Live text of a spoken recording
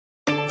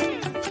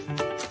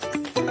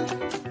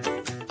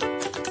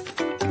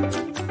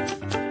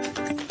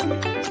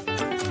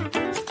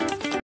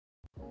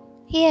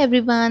Hey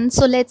everyone,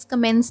 so let's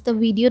commence the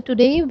video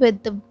today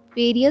with the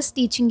various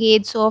teaching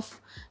aids of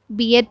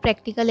B.Ed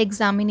Practical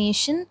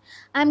Examination.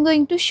 I'm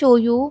going to show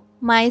you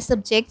my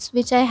subjects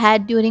which I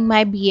had during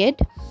my B.Ed.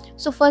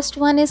 So first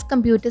one is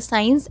computer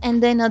science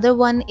and the another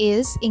one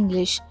is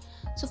English.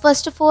 So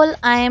first of all,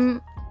 I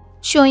am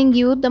showing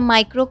you the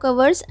micro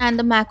covers and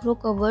the macro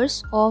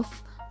covers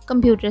of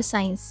computer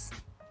science.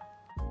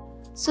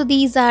 So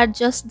these are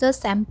just the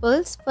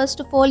samples.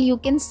 First of all, you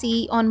can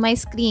see on my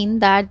screen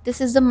that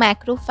this is the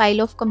macro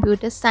file of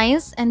computer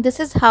science and this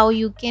is how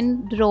you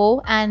can draw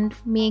and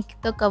make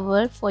the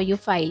cover for your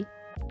file.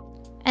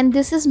 And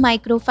this is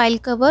micro file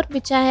cover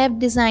which I have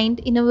designed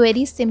in a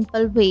very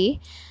simple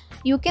way.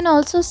 You can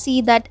also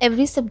see that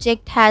every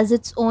subject has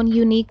its own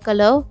unique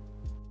color.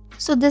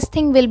 So this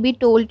thing will be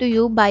told to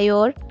you by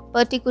your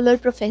particular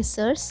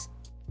professors.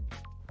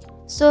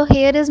 So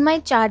here is my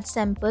chart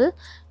sample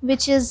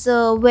which is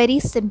very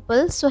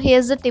simple. So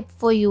here's a tip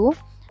for you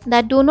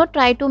that do not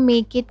try to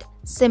make it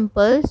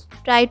simple,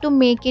 try to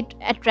make it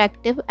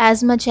attractive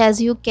as much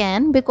as you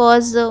can,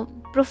 because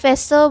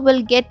professor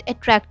will get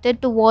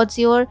attracted towards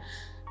your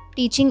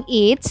teaching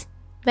aids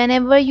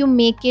whenever you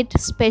make it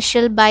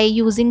special by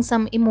using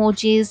some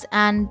emojis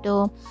and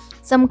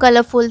some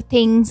colorful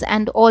things,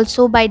 and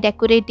also by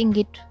decorating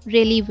it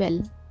really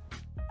well.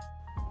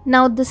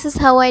 Now this is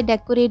how I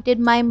decorated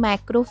my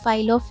macro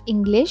file of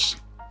English,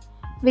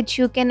 which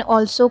you can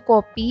also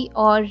copy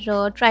or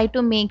try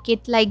to make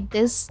it like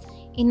this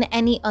in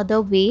any other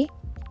way.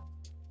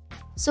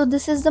 So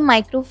this is the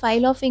micro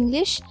file of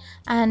English,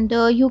 and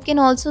you can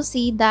also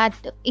see that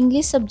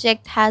English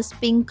subject has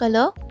pink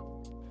color.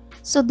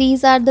 So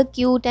these are the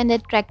cute and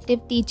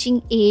attractive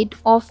teaching aid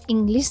of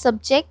English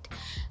subject.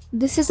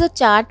 This is a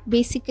chart.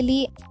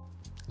 Basically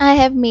I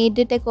have made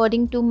it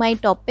according to my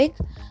topic.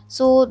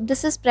 So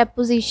this is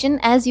preposition.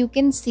 As you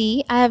can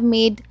see, I have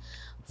made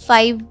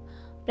 5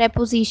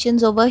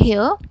 prepositions over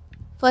here.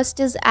 First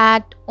is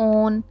at,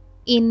 on,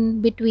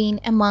 in, between,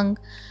 among.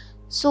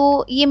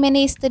 So ये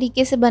मैंने इस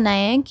तरीके से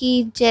बनाया है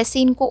कि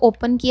जैसे इनको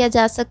ओपन किया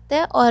जा सकता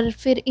है और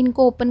फिर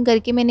इनको ओपन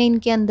करके मैंने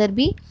इनके अंदर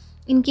भी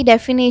इनकी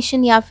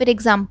डेफिनेशन या फिर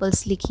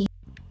एग्जांपल्स लिखी,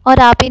 और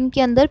आप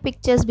इनके अंदर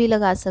पिक्चर्स भी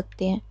लगा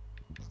सकते हैं.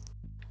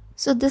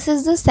 So this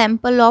is the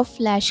sample of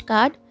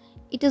flashcard.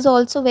 It is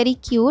also very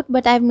cute,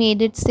 but I've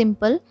made it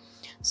simple.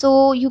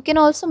 So you can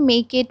also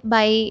make it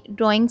by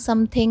drawing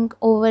something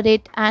over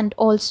it and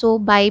also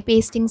by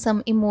pasting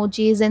some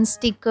emojis and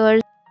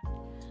stickers.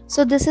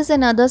 So this is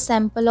another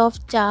sample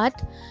of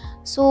chart.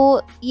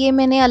 So ये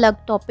मैंने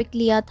अलग topic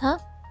लिया था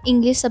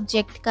English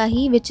subject का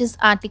ही, which is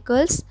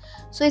articles.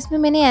 सो इसमें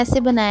मैंने ऐसे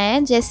बनाया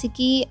है जैसे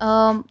कि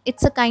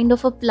it's a kind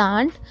of a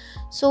plant.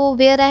 So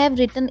where I have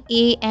written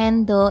A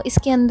and the,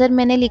 इसके अंदर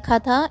मैंने लिखा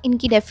था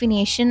इनकी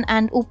डेफिनेशन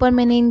एंड ऊपर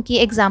मैंने इनकी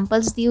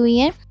एग्जांपल्स दी हुई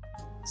हैं.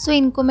 सो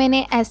इनको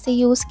मैंने ऐसे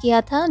यूज़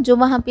किया था, जो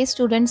वहाँ पे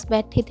स्टूडेंट्स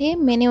बैठे थे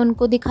मैंने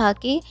उनको दिखा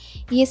के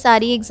ये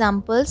सारी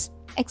एग्जांपल्स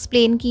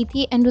एक्सप्लेन की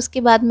थी, एंड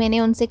उसके बाद मैंने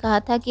उनसे कहा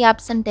था कि आप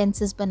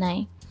सेंटेंसेस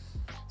बनाएं.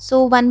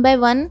 So one by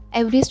one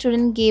every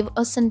student gave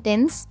a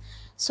sentence.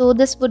 So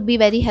this would be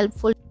very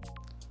helpful.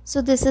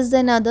 So this is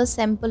another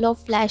sample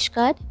of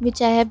flashcard which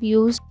I have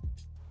used.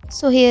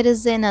 So here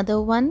is another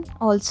one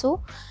also,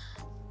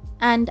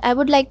 and I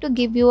would like to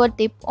give you a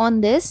tip on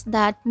this,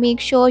 that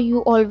make sure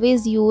you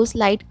always use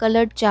light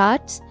colored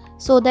charts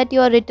so that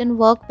your written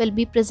work will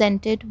be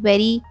presented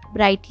very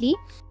brightly.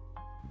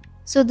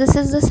 So this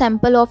is the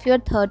sample of your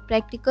third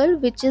practical,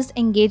 which is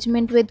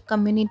engagement with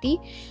community.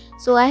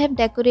 So I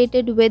have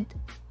decorated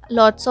with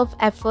lots of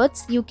efforts.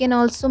 You can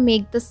also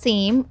make the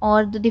same or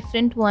the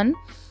different one,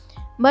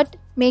 but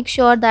make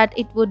sure that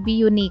it would be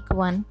unique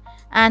one,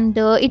 and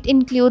it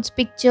includes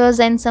pictures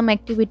and some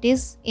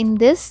activities in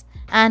this,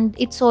 and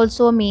it's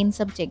also a main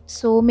subject.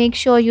 So make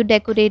sure you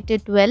decorate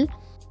it well,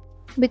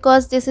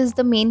 because this is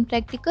the main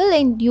practical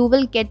and you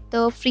will get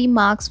the free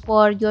marks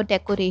for your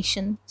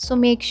decoration. So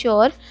make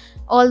sure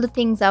all the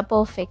things are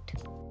perfect.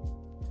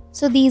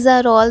 So these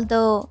are all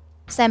the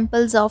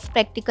samples of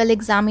practical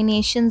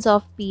examinations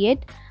of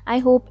B.Ed. I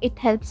hope it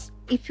helps.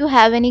 If you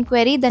have any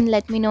query, then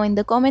let me know in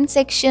the comment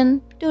section.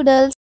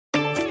 Toodles.